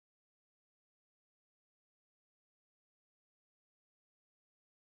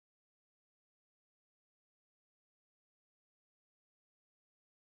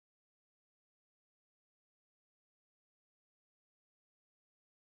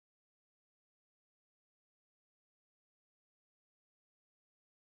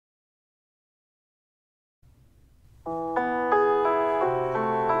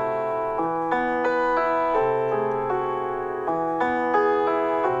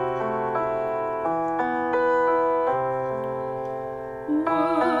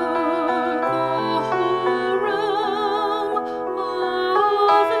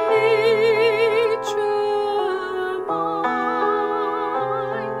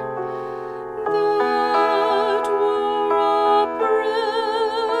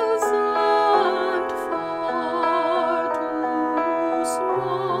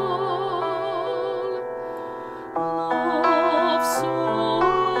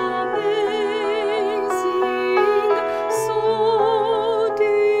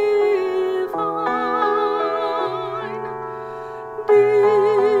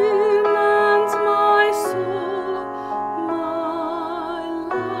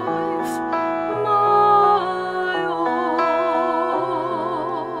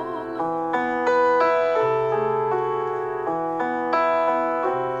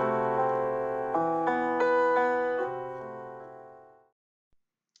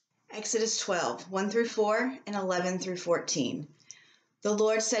Exodus 12, 1 through 4 and 11 through 14. The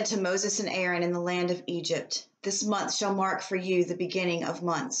Lord said to Moses and Aaron in the land of Egypt, "This month shall mark for you the beginning of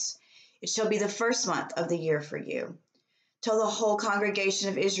months. It shall be the first month of the year for you. Tell the whole congregation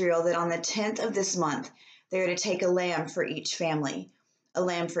of Israel that on the 10th of this month they are to take a lamb for each family, a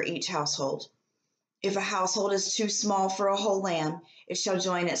lamb for each household. If a household is too small for a whole lamb, it shall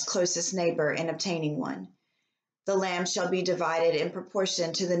join its closest neighbor in obtaining one. The lamb shall be divided in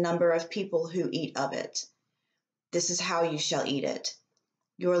proportion to the number of people who eat of it. This is how you shall eat it: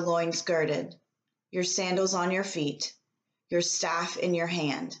 your loins girded, your sandals on your feet, your staff in your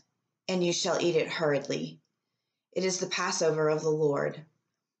hand, and you shall eat it hurriedly. It is the Passover of the Lord.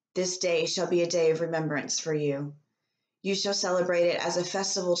 This day shall be a day of remembrance for you. You shall celebrate it as a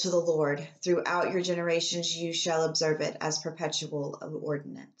festival to the Lord. Throughout your generations you shall observe it as perpetual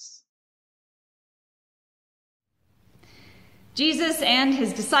ordinance." Jesus and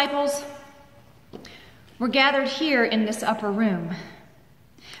his disciples were gathered here in this upper room.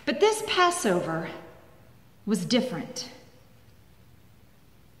 But this Passover was different.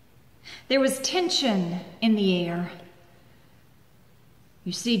 There was tension in the air.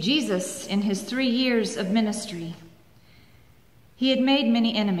 You see, Jesus, in his 3 years of ministry, he had made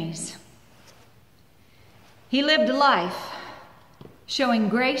many enemies. He lived a life showing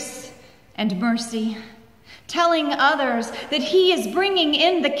grace and mercy, telling others that he is bringing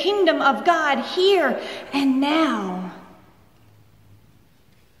in the kingdom of God here and now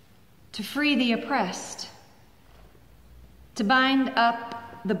to free the oppressed, to bind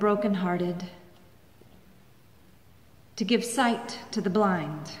up the brokenhearted, to give sight to the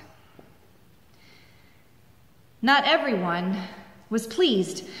blind. Not everyone was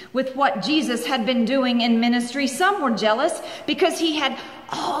pleased with what Jesus had been doing in ministry. Some were jealous because he had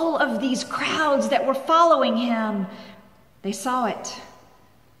all of these crowds that were following him. They saw it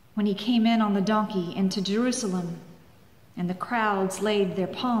when he came in on the donkey into Jerusalem, and the crowds laid their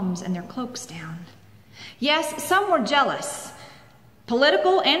palms and their cloaks down. Yes, some were jealous,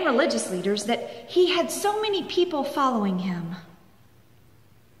 political and religious leaders, that he had so many people following him.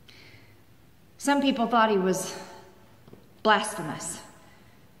 Some people thought he was blasphemous,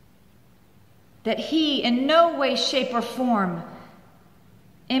 that he in no way, shape, or form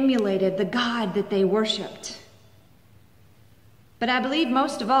emulated the God that they worshiped. But I believe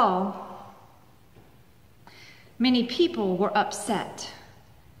most of all, many people were upset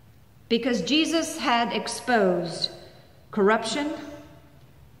because Jesus had exposed corruption.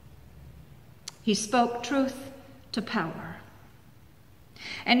 He spoke truth to power.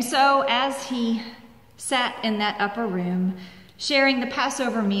 And so as he sat in that upper room, sharing the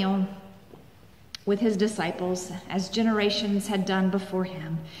Passover meal with his disciples, as generations had done before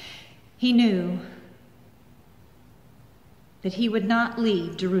him, he knew that he would not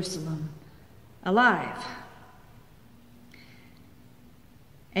leave Jerusalem alive.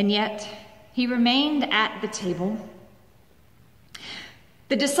 And yet, he remained at the table.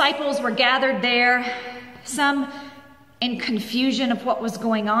 The disciples were gathered there, some in confusion of what was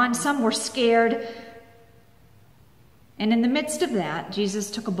going on, some were scared. And in the midst of that,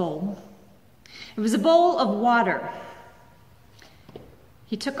 Jesus took a bowl. It was a bowl of water.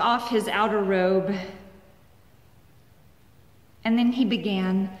 He took off his outer robe, and then he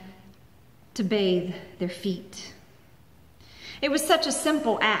began to bathe their feet. It was such a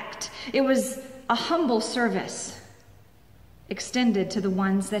simple act. It was a humble service extended to the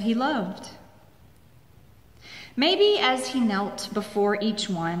ones that he loved. Maybe as he knelt before each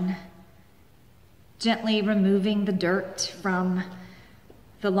one, gently removing the dirt from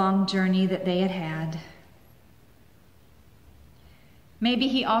the long journey that they had had, maybe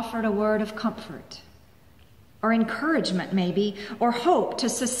he offered a word of comfort or encouragement, maybe, or hope to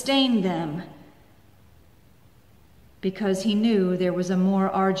sustain them, because he knew there was a more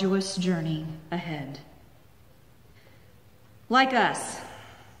arduous journey ahead. Like us,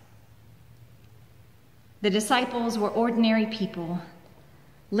 the disciples were ordinary people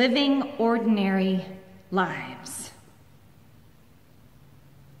living ordinary lives.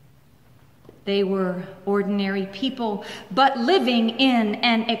 They were ordinary people, but living in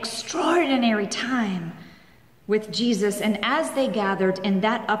an extraordinary time with Jesus. And as they gathered in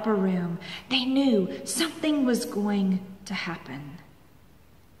that upper room, they knew something was going to happen.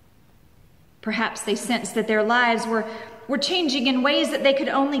 Perhaps they sensed that their lives were changing in ways that they could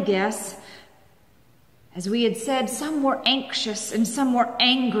only guess. As we had said, some were anxious and some were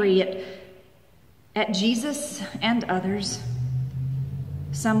angry at Jesus and others.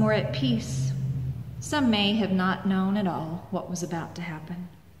 Some were at peace. Some may have not known at all what was about to happen.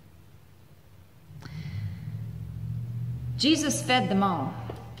 Jesus fed them all.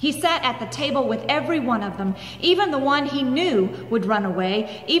 He sat at the table with every one of them, even the one he knew would run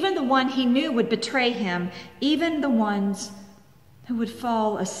away, even the one he knew would betray him, even the ones who would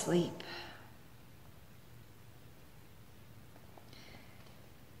fall asleep.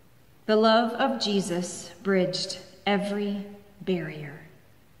 The love of Jesus bridged every barrier.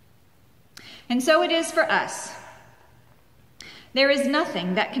 And so it is for us. There is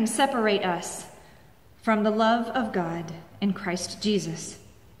nothing that can separate us from the love of God in Christ Jesus.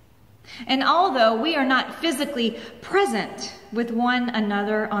 And although we are not physically present with one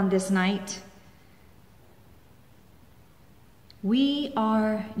another on this night, we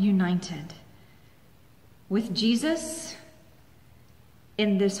are united with Jesus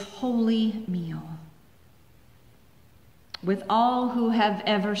in this holy meal, with all who have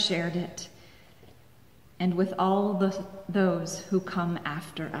ever shared it, and with all those who come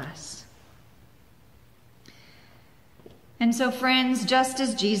after us. And so, friends, just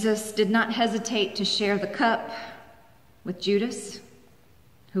as Jesus did not hesitate to share the cup with Judas,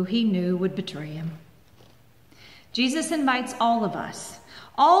 who he knew would betray him, Jesus invites all of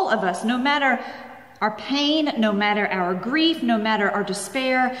us, no matter our pain, no matter our grief, no matter our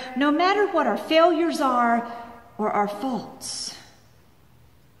despair, no matter what our failures are or our faults,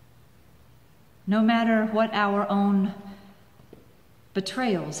 no matter what our own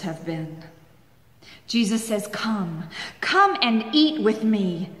betrayals have been. Jesus says, come and eat with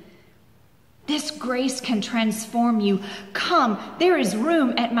me. This grace can transform you. Come, there is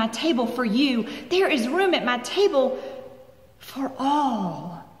room at my table for you. There is room at my table for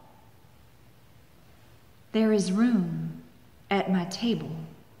all. There is room at my table,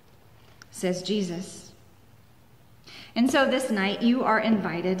 says Jesus. And so this night you are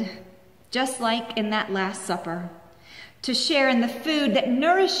invited, just like in that Last Supper, to share in the food that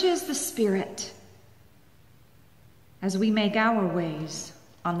nourishes the spirit as we make our ways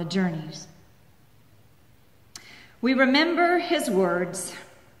on the journeys. We remember his words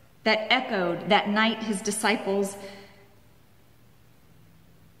that echoed that night his disciples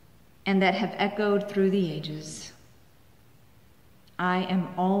and that have echoed through the ages. I am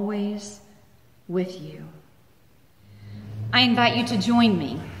always with you. I invite you to join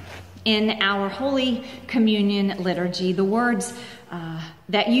me in our Holy Communion liturgy. The words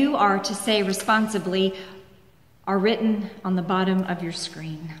that you are to say responsibly are written on the bottom of your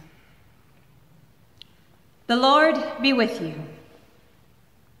screen. The Lord be with you.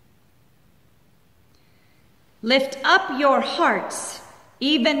 Lift up your hearts,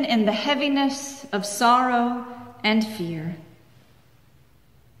 even in the heaviness of sorrow and fear.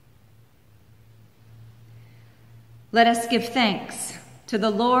 Let us give thanks to the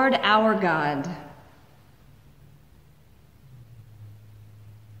Lord our God.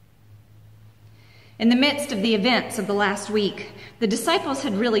 In the midst of the events of the last week, the disciples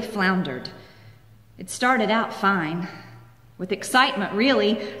had really floundered. It started out fine, with excitement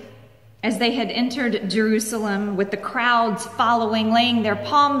really, as they had entered Jerusalem with the crowds following, laying their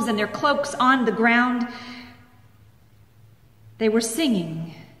palms and their cloaks on the ground. They were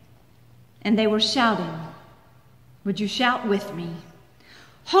singing and they were shouting. Would you shout with me?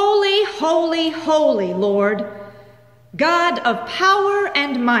 Holy, holy, holy Lord, God of power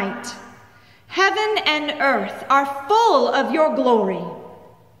and might. Heaven and earth are full of your glory.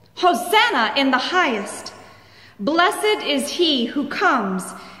 Hosanna in the highest. Blessed is he who comes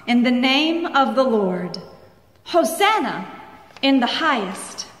in the name of the Lord. Hosanna in the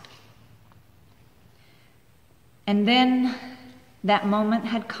highest. And then that moment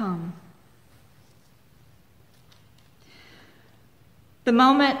had come. The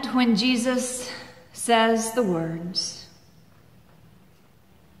moment when Jesus says the words,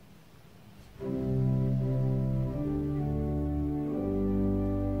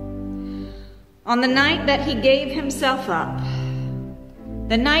 on the night that he gave himself up,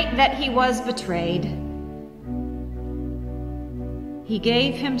 the night that he was betrayed, he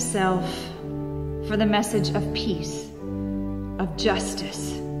gave himself for the message of peace, of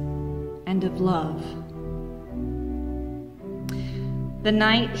justice, and of love. The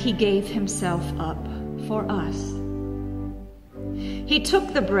night he gave himself up for us. He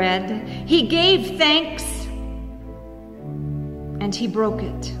took the bread, he gave thanks, and he broke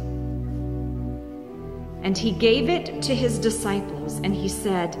it. And he gave it to his disciples, and he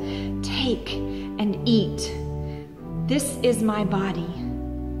said, take and eat. This is my body,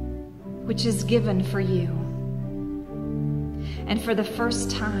 which is given for you. And for the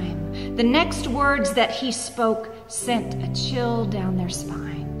first time, the next words that he spoke sent a chill down their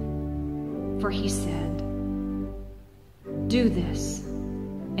spine. For he said, do this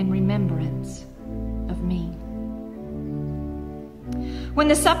in remembrance of me. When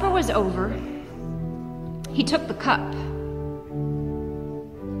the supper was over, he took the cup.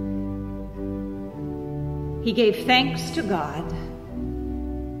 He gave thanks to God.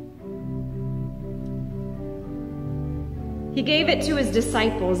 He gave it to his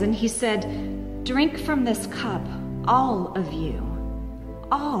disciples, and he said, "Drink from this cup, all of you.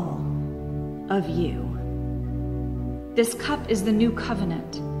 All of you. This cup is the new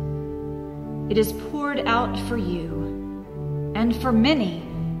covenant. It is poured out for you and for many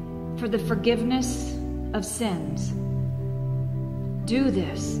for the forgiveness of sins. Do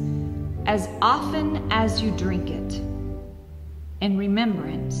this as often as you drink it in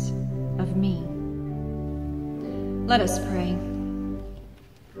remembrance of me." Let us pray.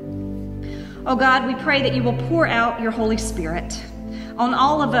 Oh God, we pray that you will pour out your Holy Spirit on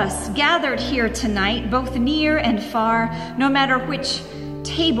all of us gathered here tonight, both near and far, no matter which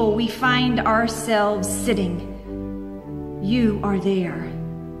table we find ourselves sitting. You are there,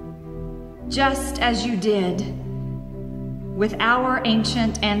 just as you did with our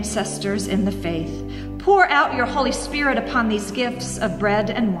ancient ancestors in the faith. Pour out your Holy Spirit upon these gifts of bread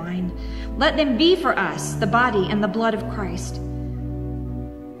and wine. Let them be for us the body and the blood of Christ,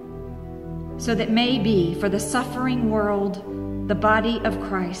 so that maybe for the suffering world, the body of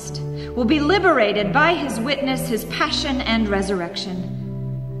Christ will be liberated by his witness, his passion and resurrection.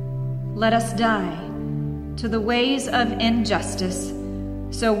 Let us die to the ways of injustice,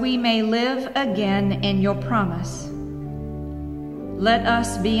 so we may live again in your promise. Let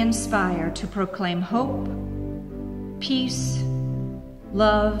us be inspired to proclaim hope, peace,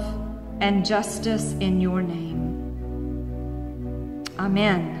 love, and justice in your name.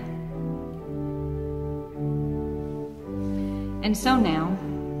 Amen. And so now,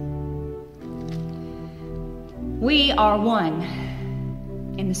 we are one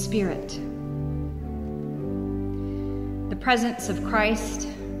in the Spirit. The presence of Christ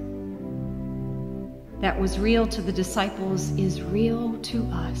that was real to the disciples is real to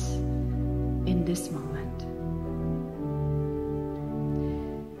us in this moment.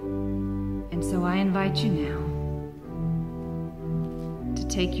 And so I invite you now to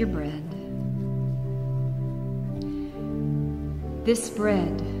take your bread. This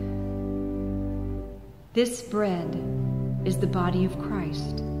bread is the body of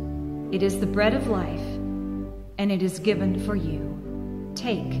Christ. It is the bread of life, and it is given for you.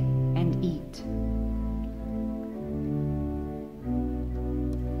 Take and eat.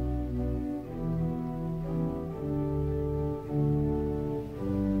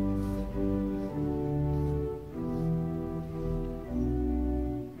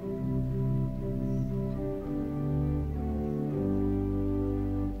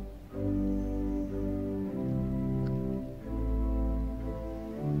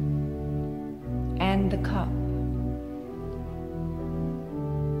 The cup.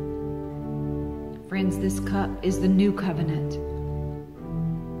 Friends, this cup is the new covenant.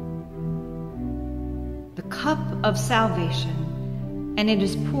 The cup of salvation, and it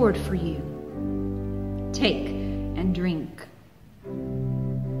is poured for you. Take and drink.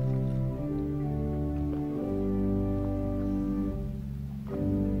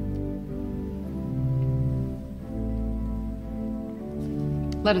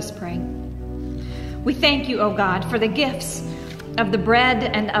 Let us pray. We thank you, O God, for the gifts of the bread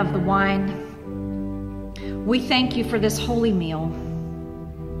and of the wine. We thank you for this holy meal,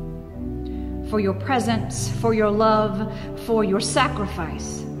 for your presence, for your love, for your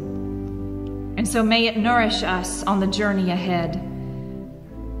sacrifice. And so may it nourish us on the journey ahead,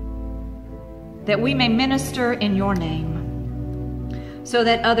 that we may minister in your name, so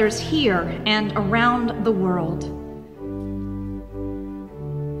that others here and around the world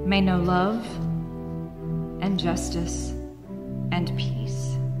may know love and justice and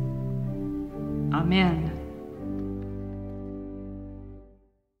peace. Amen.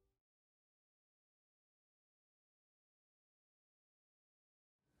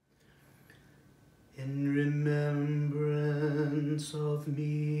 In remembrance of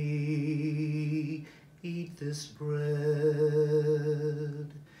me, eat this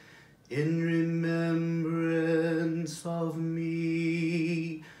bread. In remembrance of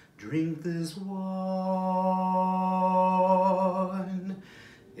me, drink this wine.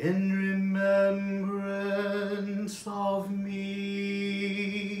 In remembrance of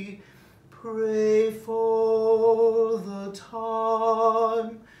me, pray for the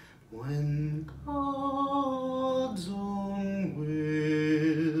time when God's own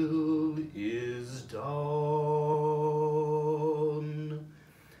will is done.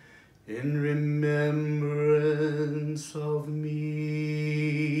 In remembrance of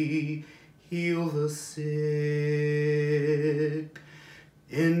me, heal the sick,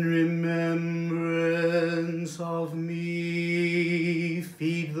 In remembrance of me,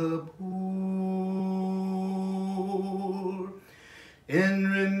 feed the poor.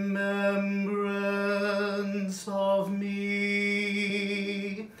 In remembrance of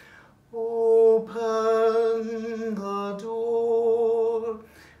me, open the door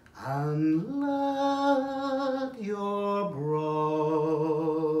and let your brother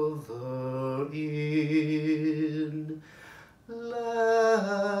in.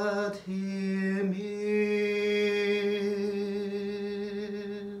 Let him in.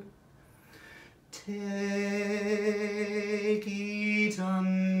 Take, eat,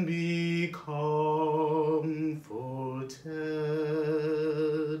 and be comforted.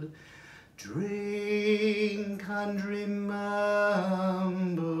 Drink and remember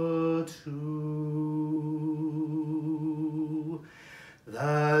too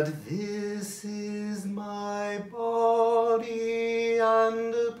that this is my body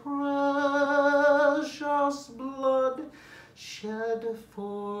and precious blood shed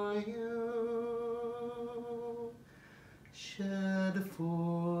for you, shed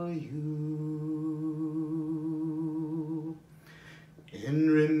for you. In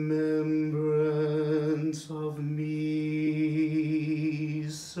remembrance of me,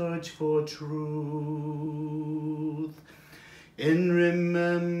 search for truth. In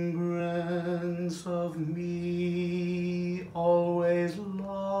remembrance of me, always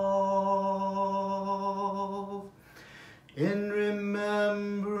love. In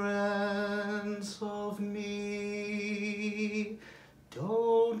remembrance of me,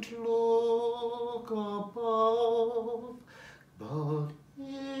 don't look above, but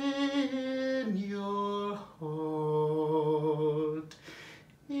in your heart,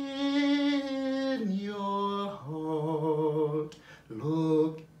 in your heart,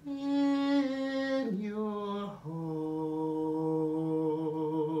 look in your heart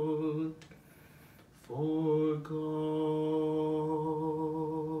for God.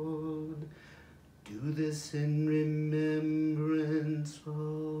 Do this in remembrance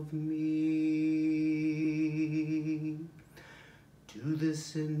of me. Do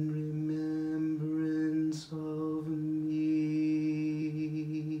this in remembrance of me.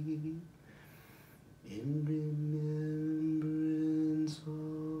 In remembrance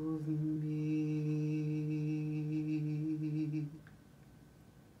of me.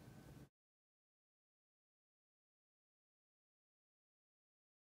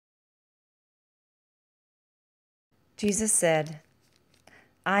 Jesus said,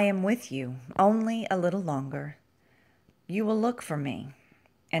 I am with you only a little longer. You will look for me.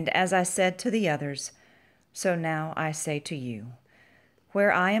 And as I said to the others, so now I say to you,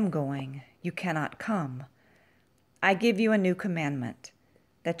 where I am going, you cannot come. I give you a new commandment,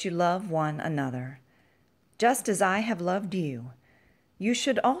 that you love one another. Just as I have loved you, you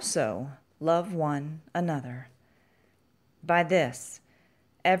should also love one another. By this,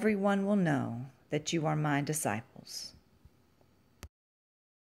 everyone will know that you are my disciples.